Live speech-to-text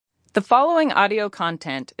The following audio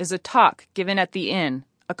content is a talk given at The Inn,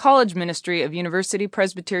 a college ministry of University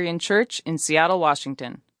Presbyterian Church in Seattle,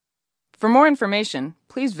 Washington. For more information,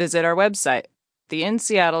 please visit our website,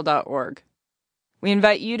 theinnseattle.org. We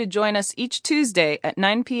invite you to join us each Tuesday at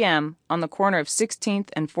 9 p.m. on the corner of 16th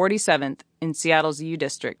and 47th in Seattle's U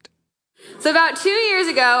District. So about 2 years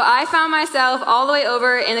ago, I found myself all the way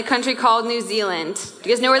over in a country called New Zealand. Do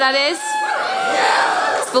you guys know where that is?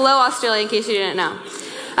 Yeah. It's below Australia, in case you didn't know.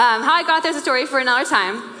 How I got there is a story for another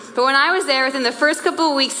time. But when I was there, within the first couple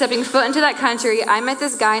of weeks stepping foot into that country, I met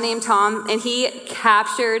this guy named Tom, and he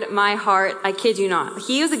captured my heart. I kid you not.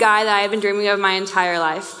 He was a guy that I had been dreaming of my entire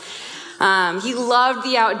life. He loved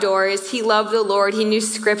the outdoors. He loved the Lord. He knew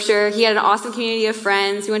scripture. He had an awesome community of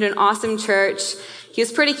friends. He went to an awesome church. He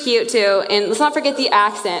was pretty cute too. And let's not forget the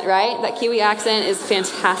accent, right? That Kiwi accent is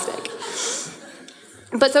fantastic.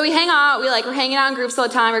 But so we hang out. We're hanging out in groups all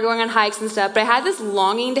the time. We're going on hikes and stuff. But I had this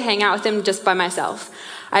longing to hang out with him just by myself.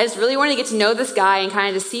 I just really wanted to get to know this guy and kind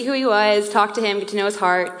of just see who he was, talk to him, get to know his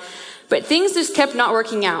heart. But things just kept not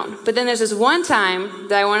working out. But then there's this one time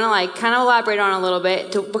that I want to kind of elaborate on a little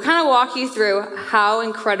bit to kind of walk you through how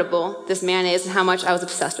incredible this man is and how much I was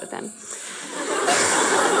obsessed with him.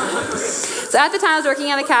 So at the time I was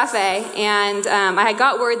working at a cafe, and I had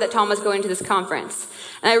got word that Tom was going to this conference.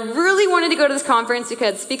 And I really wanted to go to this conference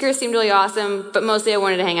because the speakers seemed really awesome, but mostly I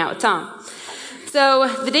wanted to hang out with Tom. So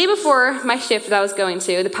the day before my shift that I was going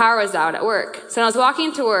to, the power was out at work. So when I was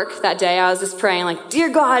walking to work that day, I was just praying Dear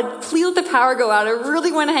God, please let the power go out. I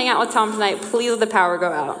really want to hang out with Tom tonight. Please let the power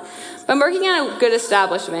go out. But I'm working at a good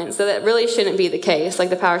establishment, so that really shouldn't be the case.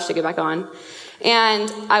 The power should get back on.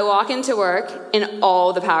 And I walk into work, and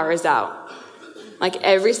all the power is out.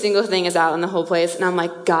 Every single thing is out in the whole place. And I'm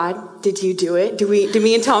like, God, did you do it? Do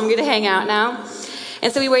me and Tom get to hang out now?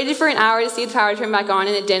 And so we waited for an hour to see the power turn back on,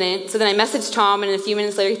 and it didn't. So then I messaged Tom, and a few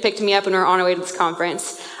minutes later he picked me up, and we were on our way to this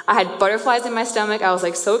conference. I had butterflies in my stomach. I was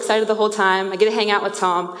so excited the whole time. I get to hang out with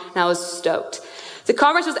Tom, and I was stoked. The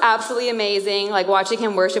conference was absolutely amazing. Watching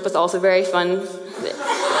him worship was also very fun.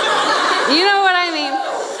 You know what I mean?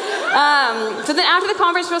 So then after the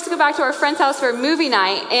conference, we're supposed to go back to our friend's house for a movie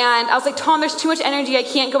night. And I was like, Tom, there's too much energy. I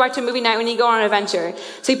can't go back to a movie night. We need to go on an adventure.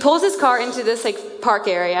 So he pulls his car into this park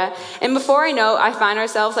area. And before I know, I find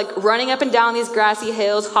ourselves running up and down these grassy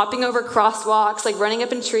hills, hopping over crosswalks, running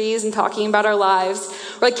up in trees and talking about our lives.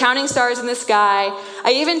 We're counting stars in the sky.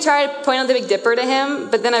 I even tried to point out the Big Dipper to him,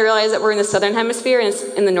 but then I realized that we're in the southern hemisphere and it's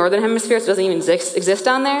in the northern hemisphere, so it doesn't even exist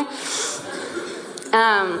down there.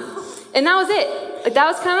 And that was it. That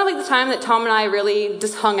was kind of the time that Tom and I really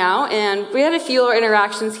just hung out, and we had a few little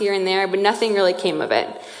interactions here and there, but nothing really came of it.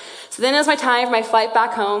 So then it was my time for my flight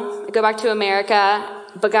back home. I go back to America,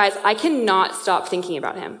 but guys, I cannot stop thinking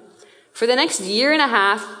about him. For the next year and a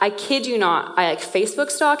half, I kid you not, I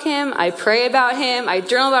Facebook stalk him, I pray about him, I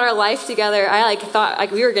journal about our life together. I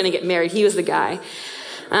thought we were going to get married. He was the guy.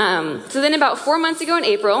 So then about 4 months ago in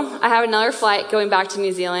April, I have another flight going back to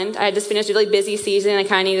New Zealand. I had just finished a really busy season. I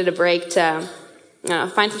kind of needed a break to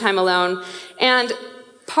find some time alone. And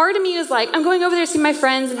part of me was I'm going over there to see my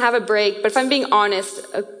friends and have a break. But if I'm being honest,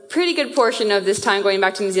 a pretty good portion of this time going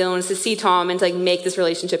back to New Zealand was to see Tom and to make this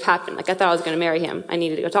relationship happen. I thought I was going to marry him. I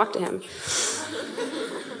needed to go talk to him.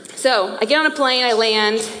 So I get on a plane, I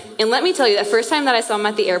land, and let me tell you, that first time that I saw him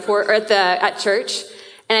at the airport, or at church,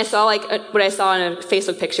 and I saw what I saw in a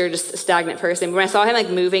Facebook picture, just a stagnant person. But when I saw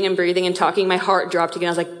him moving and breathing and talking, my heart dropped again.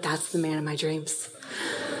 I was like, that's the man of my dreams.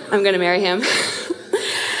 I'm going to marry him.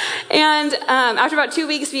 And after about 2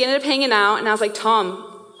 weeks, we ended up hanging out, and I was like, Tom,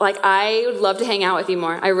 I would love to hang out with you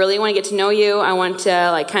more. I really want to get to know you. I want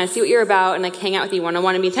to kind of see what you're about and hang out with you more, and I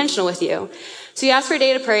want to be intentional with you. So he asked for a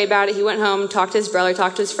day to pray about it. He went home, talked to his brother,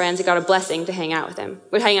 talked to his friends. He got a blessing to hang out with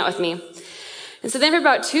me. And so then for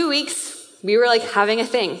about 2 weeks, we were having a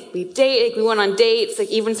thing. We went on dates,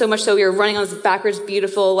 even so much so we were running on this backwards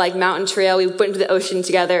beautiful mountain trail. We went into the ocean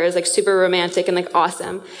together. It was super romantic and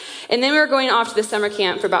awesome. And then we were going off to the summer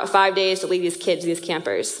camp for about 5 days to leave these kids, these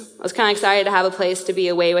campers. I was kind of excited to have a place to be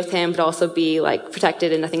away with him, but also be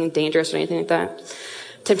protected and nothing dangerous or anything like that.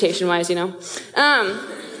 Temptation wise, So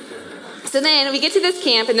then we get to this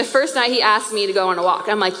camp, and the first night he asked me to go on a walk.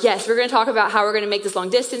 I'm like, yes, we're going to talk about how we're going to make this long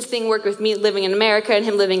distance thing work with me living in America and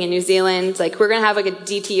him living in New Zealand. We're going to have a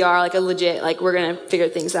DTR, a legit, we're going to figure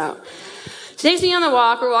things out. So he takes me on the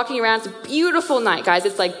walk. We're walking around. It's a beautiful night, guys.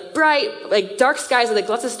 It's bright, dark skies with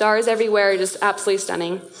lots of stars everywhere. Just absolutely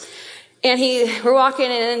stunning. And we're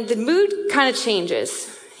walking, and the mood kind of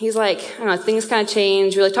changes. He's I don't know, things kind of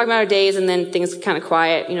change. We're talking about our days, and then things kind of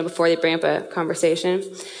quiet, before they bring up a conversation.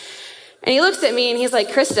 And he looks at me and he's like,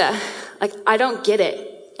 Krista, I don't get it.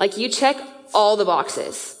 You check all the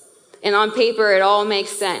boxes. And on paper, it all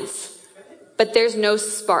makes sense. But there's no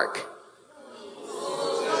spark.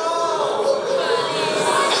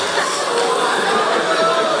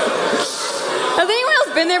 Has anyone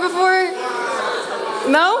else been there before?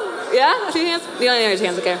 No? Yeah? A few hands? You don't need your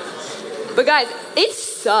hands, okay. But guys, it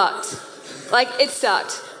sucked. It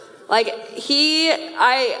sucked. A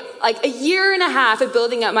year and a half of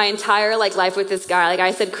building up my entire, life with this guy.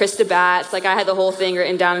 I said Krista Batts. I had the whole thing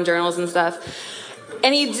written down in journals and stuff.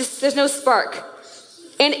 And there's no spark.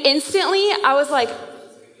 And instantly, I was like,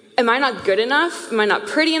 am I not good enough? Am I not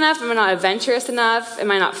pretty enough? Am I not adventurous enough? Am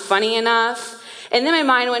I not funny enough? And then my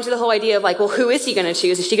mind went to the whole idea of who is he going to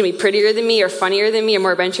choose? Is she going to be prettier than me or funnier than me or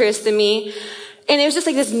more adventurous than me? And it was just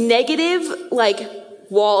this negative,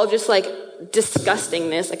 wall of just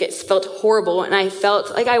disgustingness. It felt horrible. And I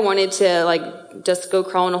felt like I wanted to just go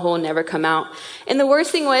crawl in a hole and never come out. And the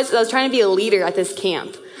worst thing was I was trying to be a leader at this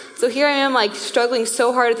camp. So here I am struggling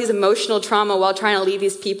so hard with these emotional trauma while trying to lead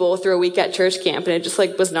these people through a week at church camp. And it just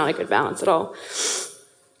was not a good balance at all.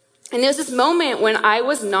 And there was this moment when I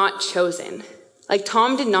was not chosen.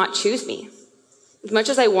 Tom did not choose me. As much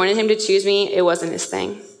as I wanted him to choose me, it wasn't his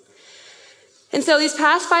thing. And so these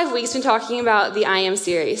past 5 weeks, we've been talking about the I Am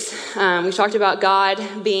series. We've talked about us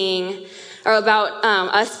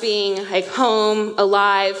being home,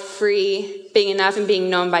 alive, free, being enough, and being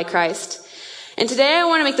known by Christ. And today I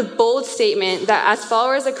want to make the bold statement that as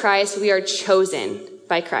followers of Christ, we are chosen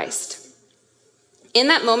by Christ. In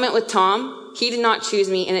that moment with Tom, he did not choose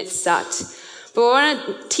me, and it sucked. But what I want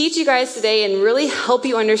to teach you guys today and really help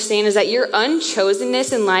you understand is that your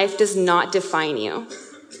unchosenness in life does not define you.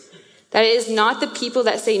 That it is not the people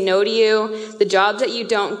that say no to you, the jobs that you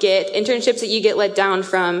don't get, internships that you get let down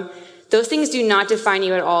from. Those things do not define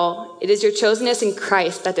you at all. It is your chosenness in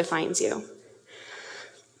Christ that defines you.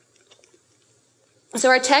 So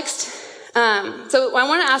our text, so I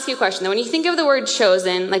want to ask you a question. When you think of the word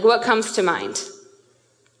chosen, what comes to mind?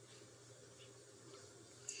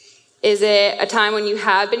 Is it a time when you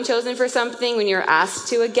have been chosen for something, when you're asked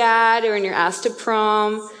to a GAD, or when you're asked to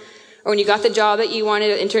prom, or when you got the job that you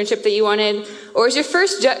wanted, an internship that you wanted? Or is your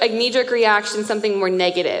first knee-jerk reaction something more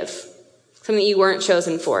negative, something that you weren't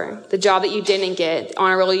chosen for, the job that you didn't get,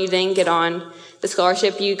 honor roll you didn't get on, the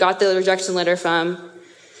scholarship you got the rejection letter from?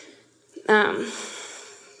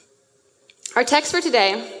 Our text for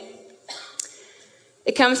today,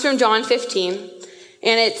 it comes from John 15, and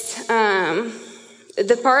it's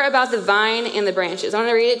the part about the vine and the branches. I want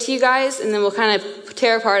to read it to you guys, and then we'll kind of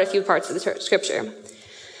tear apart a few parts of the scripture.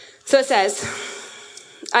 So it says,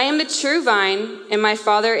 I am the true vine, and my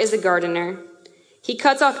Father is a gardener. He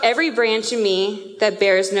cuts off every branch in me that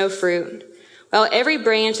bears no fruit, while every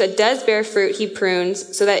branch that does bear fruit he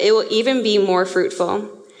prunes, so that it will even be more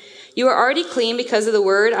fruitful. You are already clean because of the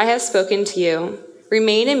word I have spoken to you.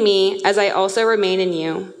 Remain in me, as I also remain in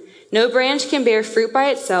you. No branch can bear fruit by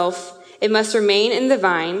itself. It must remain in the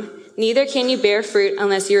vine. Neither can you bear fruit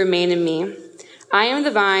unless you remain in me. I am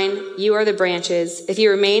the vine, you are the branches. If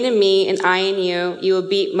you remain in me and I in you, you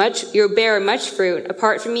will bear much fruit.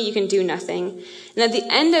 Apart from me, you can do nothing. And at the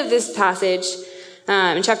end of this passage,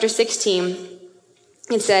 in chapter 16,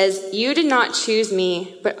 it says, you did not choose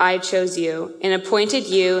me, but I chose you and appointed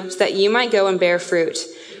you so that you might go and bear fruit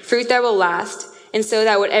that will last, and so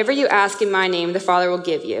that whatever you ask in my name, the Father will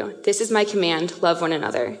give you. This is my command, love one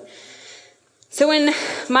another. So when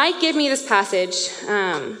Mike gave me this passage,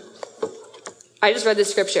 I just read this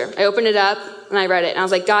scripture. I opened it up and I read it. And I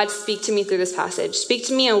was like, God, speak to me through this passage. Speak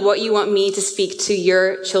to me on what you want me to speak to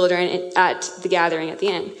your children at the gathering at the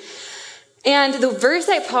end. And the verse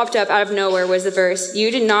that popped up out of nowhere was the verse, you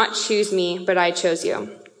did not choose me, but I chose you.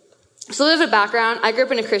 So a little bit of background. I grew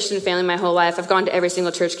up in a Christian family my whole life. I've gone to every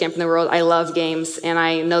single church camp in the world. I love games, and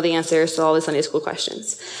I know the answers to all the Sunday school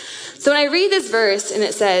questions. So when I read this verse and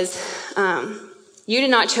it says, you did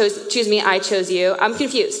not choose me, I chose you, I'm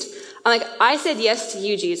confused. I'm like, I said yes to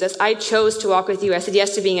you, Jesus. I chose to walk with you. I said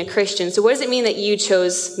yes to being a Christian. So what does it mean that you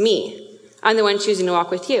chose me? I'm the one choosing to walk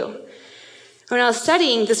with you. When I was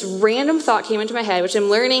studying, this random thought came into my head, which I'm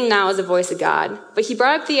learning now is the voice of God. But he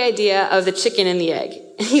brought up the idea of the chicken and the egg.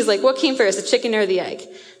 And he's like, what came first, the chicken or the egg?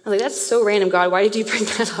 I was like, that's so random, God. Why did you bring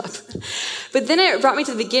that up? But then it brought me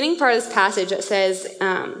to the beginning part of this passage that says,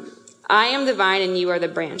 I am the vine and you are the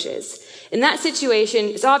branches. In that situation,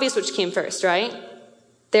 it's obvious which came first, right?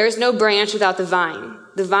 There is no branch without the vine.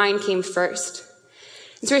 The vine came first.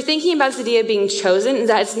 And so we're thinking about this idea of being chosen, is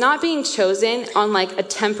that it's not being chosen on like a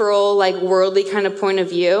temporal, like worldly kind of point of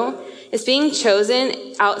view. It's being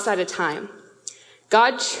chosen outside of time.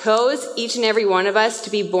 God chose each and every one of us to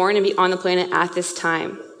be born and be on the planet at this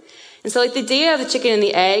time. And so like the idea of the chicken and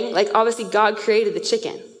the egg, like obviously God created the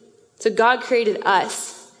chicken. So God created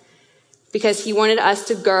us because he wanted us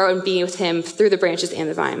to grow and be with him through the branches and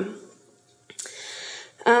the vine.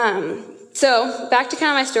 So back to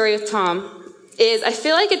kind of my story with Tom. I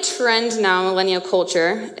feel like a trend now in millennial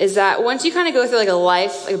culture is that once you kind of go through like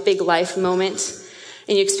a big life moment,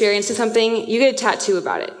 and you experience something, you get a tattoo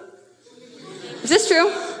about it. Is this true?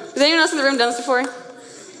 Has anyone else in the room done this before?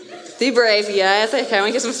 Be brave, yes. Okay, I want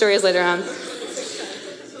to give some stories later on.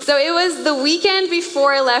 So it was the weekend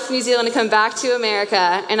before I left New Zealand to come back to America,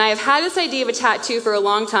 and I have had this idea of a tattoo for a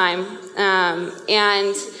long time,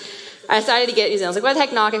 and I decided to get it in New Zealand. I was like, what the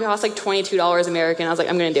heck not? It cost like $22 American. I was like,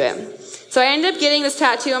 I'm going to do it. So I ended up getting this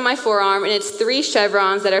tattoo on my forearm, and it's 3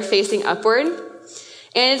 chevrons that are facing upward.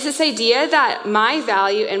 And it's this idea that my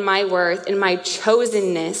value and my worth and my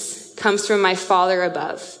chosenness comes from my Father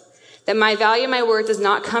above. That my value and my worth does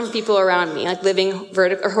not come from people around me, like living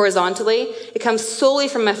vertically or horizontally. It comes solely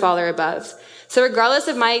from my Father above. So regardless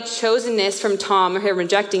of my chosenness from Tom or him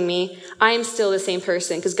rejecting me, I am still the same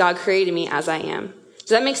person because God created me as I am. Does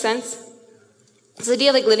that make sense? It's the idea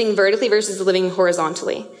of like living vertically versus living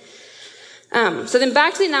horizontally. So then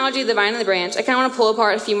back to the analogy of the vine and the branch, I kind of want to pull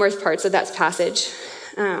apart a few more parts of that passage.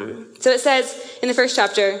 So it says in the first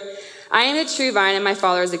chapter, I am the true vine and my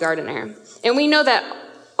Father is the gardener. And we know that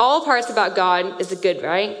all parts about God is the good,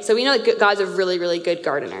 right? So we know that God's a really, really good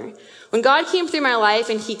gardener. When God came through my life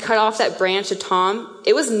and he cut off that branch to Tom,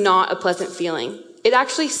 it was not a pleasant feeling. It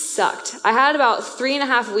actually sucked. I had about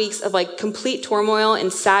 3.5 weeks of like complete turmoil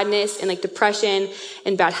and sadness and like depression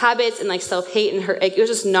and bad habits and like self-hate and hurt. Like, it was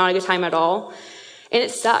just not a good time at all. And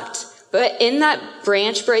it sucked. But in that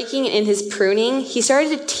branch breaking and in his pruning, he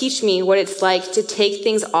started to teach me what it's like to take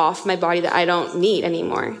things off my body that I don't need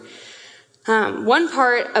anymore. One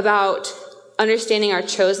part about understanding our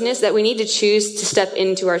chosenness, that we need to choose to step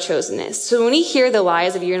into our chosenness. So when we hear the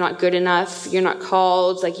lies of you're not good enough, you're not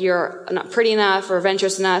called, like you're not pretty enough or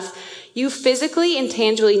adventurous enough, you physically and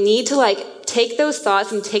tangibly need to like take those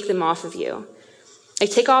thoughts and take them off of you.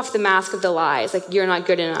 Like take off the mask of the lies, like you're not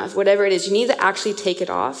good enough, whatever it is, you need to actually take it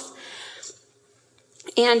off.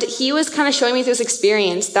 And he was kind of showing me through this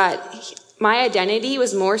experience that my identity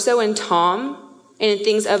was more so in Tom and in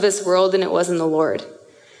things of this world than it was in the Lord.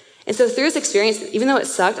 And so through this experience, even though it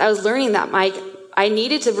sucked, I was learning that I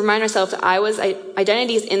needed to remind myself that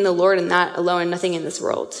identity is in the Lord and that alone, and nothing in this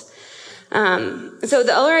world. So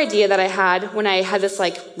the other idea that I had when I had this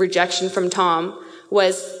like rejection from Tom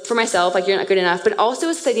was for myself, like you're not good enough, but also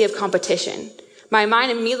this idea of competition. My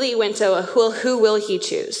mind immediately went to, who will he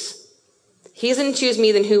choose? He doesn't choose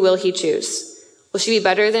me, then who will he choose? Will she be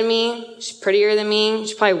better than me? She's prettier than me?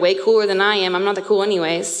 She's probably way cooler than I am. I'm not that cool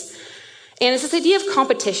anyways. And it's this idea of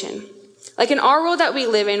competition. Like in our world that we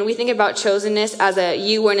live in, we think about chosenness as a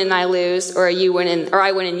you win and I lose, or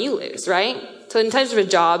I win and you lose, right? So in terms of a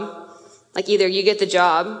job, like either you get the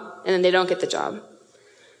job and then they don't get the job.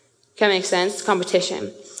 Can that make sense? It's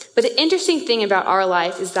competition. But the interesting thing about our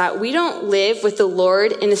life is that we don't live with the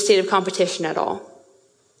Lord in a state of competition at all.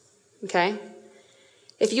 Okay?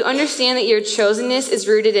 If you understand that your chosenness is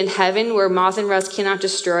rooted in heaven where moth and rust cannot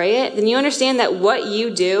destroy it, then you understand that what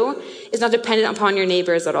you do is not dependent upon your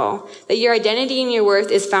neighbors at all. That your identity and your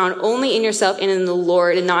worth is found only in yourself and in the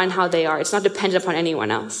Lord and not in how they are. It's not dependent upon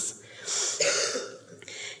anyone else.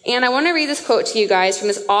 And I want to read this quote to you guys from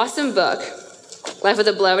this awesome book, Life with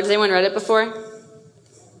the Beloved. Has anyone read it before?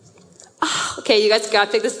 Oh, okay, you guys got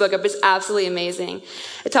to pick this book up. It's absolutely amazing.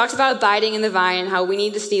 It talks about abiding in the vine and how we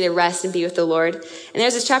need to need to rest and be with the Lord. And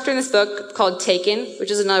there's this chapter in this book called Taken,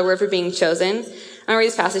 which is another word for being chosen. I'm going to read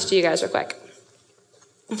this passage to you guys real quick.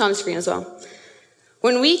 It's on the screen as well.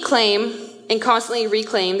 When we claim and constantly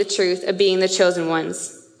reclaim the truth of being the chosen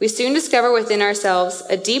ones, we soon discover within ourselves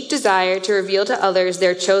a deep desire to reveal to others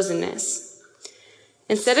their chosenness.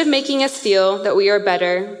 Instead of making us feel that we are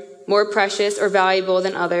better, more precious, or valuable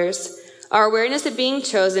than others, our awareness of being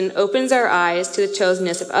chosen opens our eyes to the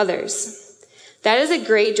chosenness of others. That is a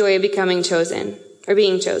great joy of becoming chosen, or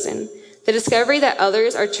being chosen, the discovery that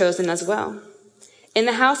others are chosen as well. In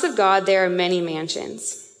the house of God, there are many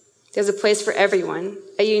mansions. There's a place for everyone,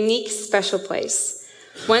 a unique, special place.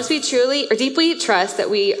 Once we truly or deeply trust that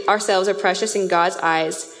we ourselves are precious in God's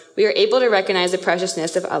eyes, we are able to recognize the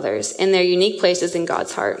preciousness of others and their unique places in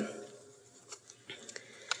God's heart.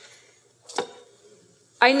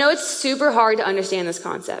 I know it's super hard to understand this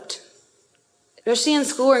concept. Especially in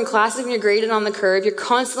school or in classes when you're graded on the curve, you're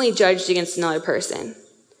constantly judged against another person.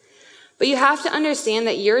 But you have to understand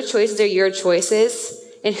that your choices are your choices,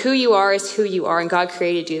 and who you are is who you are, and God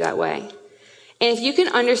created you that way. And if you can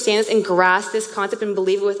understand this and grasp this concept and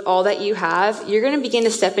believe it with all that you have, you're going to begin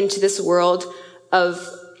to step into this world of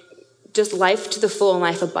just life to the full and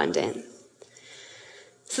life abundant.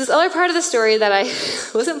 So this other part of the story that I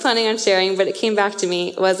wasn't planning on sharing, but it came back to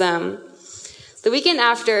me, was the weekend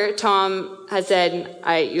after Tom had said,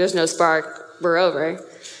 there's no spark, we're over.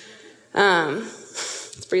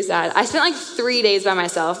 It's pretty sad. I spent like 3 days by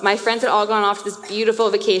myself. My friends had all gone off to this beautiful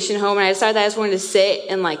vacation home, and I decided that I just wanted to sit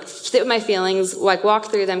with my feelings, like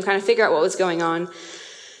walk through them, kind of figure out what was going on.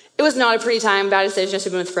 It was not a pretty time, bad decision, just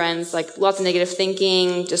been with friends, like lots of negative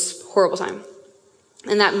thinking, just horrible time.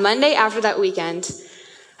 And that Monday after that weekend,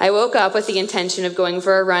 I woke up with the intention of going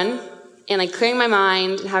for a run and like clearing my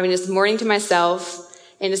mind and having this morning to myself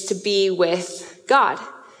and just to be with God.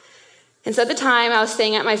 And so at the time, I was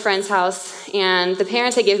staying at my friend's house, and the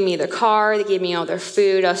parents had given me their car, they gave me all their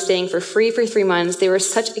food. I was staying for free for 3 months. They were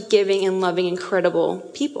such a giving and loving, incredible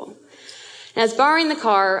people. And I was borrowing the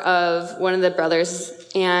car of one of the brothers,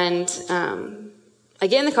 and I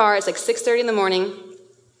get in the car. It's like 6:30 in the morning.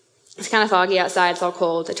 It's kind of foggy outside. It's all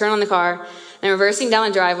cold. I turn on the car, and I'm reversing down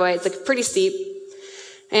the driveway. It's like pretty steep.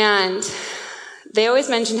 And they always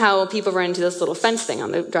mention how people run into this little fence thing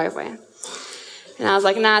on the driveway. And I was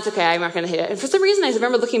like, nah, it's okay. I'm not going to hit it. And for some reason, I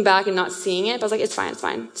remember looking back and not seeing it. But I was like, it's fine, it's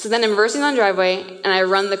fine. So then I'm reversing down the driveway, and I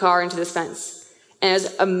run the car into this fence. And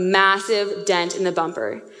there's a massive dent in the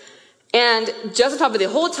bumper. And just on top of the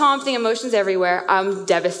whole Tom thing, emotions everywhere, I'm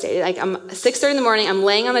devastated. Like, I'm 6:30 in the morning, I'm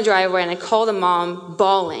laying on the driveway, and I call the mom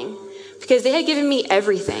bawling because they had given me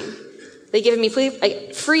everything. They given me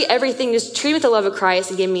free everything, just treated me with the love of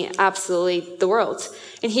Christ and gave me absolutely the world.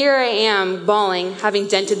 And here I am bawling, having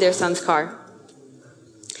dented their son's car.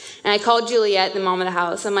 And I called Juliet, the mom of the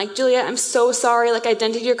house. I'm like, Juliet, I'm so sorry. Like, I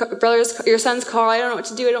dented your son's car. I don't know what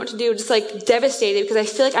to do. I don't know what to do. Just like devastated because I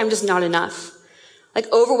feel like I'm just not enough. Like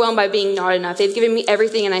overwhelmed by being not enough. They've given me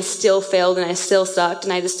everything and I still failed and I still sucked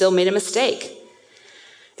and I just still made a mistake.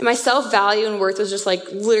 And my self-value and worth was just like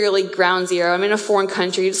literally ground zero. I'm in a foreign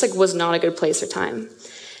country. It just like was not a good place or time.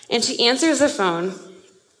 And she answers the phone.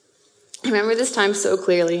 I remember this time so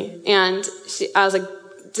clearly. And I was like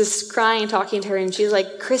just crying and talking to her. And she's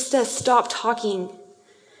like, Krista, stop talking.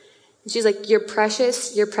 And she's like, you're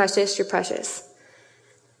precious, you're precious, you're precious.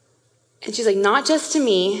 And she's like, not just to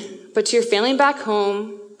me, but to your family back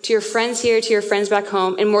home, to your friends here, to your friends back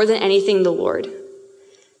home, and more than anything, the Lord.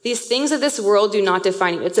 These things of this world do not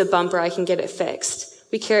define you. It's a bumper. I can get it fixed.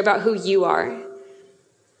 We care about who you are.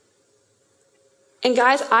 And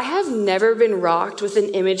guys, I have never been rocked with an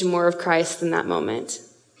image more of Christ than that moment.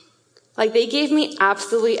 Like, they gave me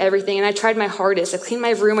absolutely everything, and I tried my hardest. I cleaned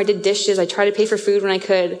my room, I did dishes, I tried to pay for food when I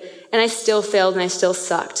could, and I still failed and I still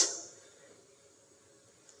sucked.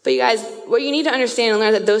 But you guys, what you need to understand and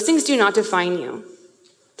learn is that those things do not define you.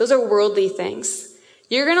 Those are worldly things.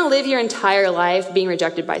 You're going to live your entire life being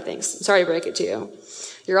rejected by things. I'm sorry to break it to you.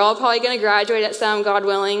 You're all probably going to graduate at some, God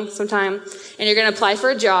willing, sometime, and you're going to apply for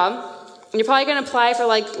a job, and you're probably going to apply for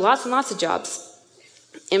like lots and lots of jobs.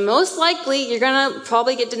 And most likely, you're going to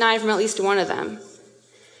probably get denied from at least one of them.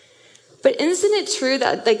 But isn't it true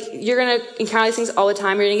that like you're going to encounter these things all the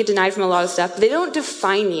time? You're going to get denied from a lot of stuff. They don't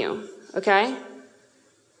define you, okay?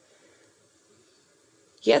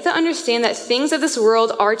 You have to understand that things of this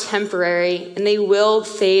world are temporary and they will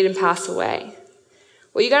fade and pass away.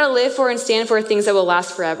 What you got to live for and stand for are things that will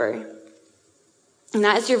last forever. And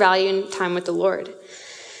that is your value and time with the Lord.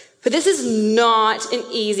 But this is not an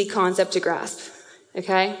easy concept to grasp,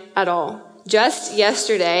 okay, at all. Just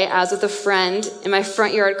yesterday, I was with a friend in my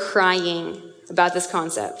front yard crying about this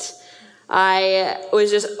concept. I was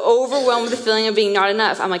just overwhelmed with the feeling of being not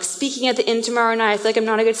enough. I'm like speaking at the inn tomorrow night. I feel like I'm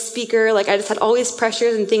not a good speaker. Like I just had all these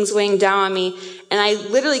pressures and things weighing down on me. And I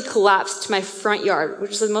literally collapsed to my front yard,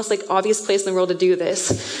 which is the most like obvious place in the world to do this.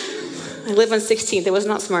 I live on 16th. It was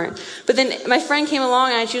not smart. But then my friend came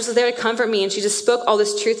along and she was there to comfort me and she just spoke all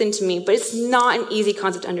this truth into me. But it's not an easy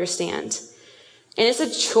concept to understand. And it's a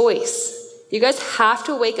choice. You guys have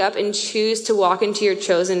to wake up and choose to walk into your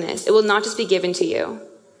chosenness. It will not just be given to you.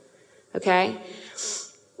 Okay?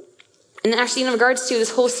 And actually, in regards to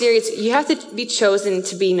this whole series, you have to be chosen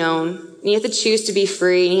to be known. And you have to choose to be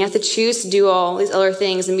free. And you have to choose to do all these other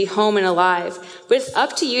things and be home and alive. But it's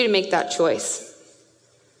up to you to make that choice.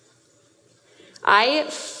 I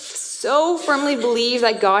so firmly believe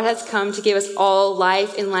that God has come to give us all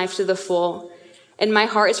life and life to the full. And my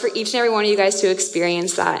heart is for each and every one of you guys to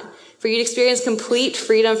experience that. For you to experience complete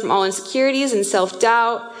freedom from all insecurities and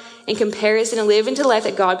self-doubt and comparison and live into the life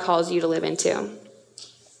that God calls you to live into.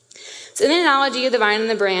 So in the analogy of the vine and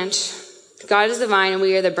the branch, God is the vine and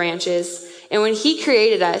we are the branches. And when he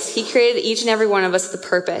created us, he created each and every one of us with a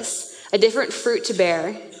purpose, a different fruit to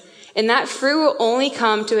bear. And that fruit will only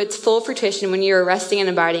come to its full fruition when you are resting and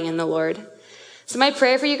abiding in the Lord. So my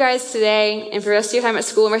prayer for you guys today and for the rest of your time at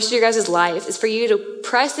school and the rest of your guys' life is for you to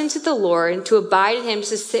press into the Lord, to abide in him,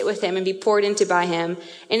 just to sit with him and be poured into by him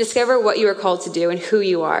and discover what you are called to do and who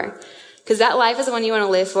you are. Because that life is the one you want to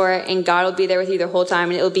live for, and God will be there with you the whole time,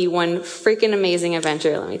 and it will be one freaking amazing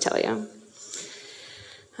adventure, let me tell you.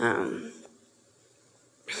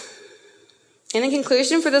 In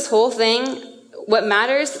conclusion for this whole thing, what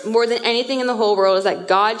matters more than anything in the whole world is that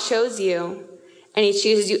God chose you, and he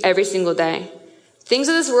chooses you every single day. Things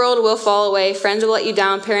of this world will fall away. Friends will let you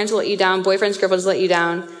down. Parents will let you down. Boyfriends, girlfriends will let you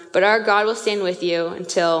down. But our God will stand with you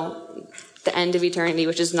until the end of eternity,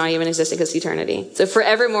 which is not even existing because eternity. So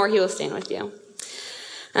forevermore, he will stand with you.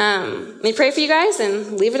 Let me pray for you guys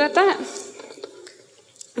and leave it at that.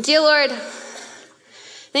 Dear Lord,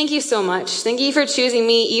 thank you so much. Thank you for choosing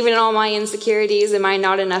me, even in all my insecurities and my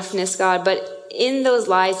not enoughness, God. But in those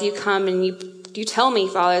lies, you come and you tell me,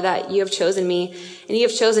 Father, that you have chosen me, and you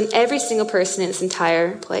have chosen every single person in this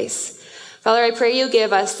entire place. Father, I pray you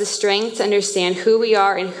give us the strength to understand who we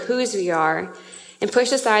are and whose we are, and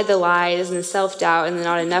push aside the lies and the self-doubt and the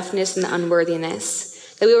not enoughness and the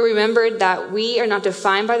unworthiness. That we will remember that we are not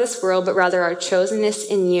defined by this world, but rather our chosenness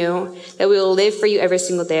in you, that we will live for you every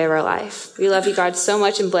single day of our life. We love you, God, so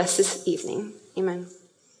much, and bless this evening. Amen.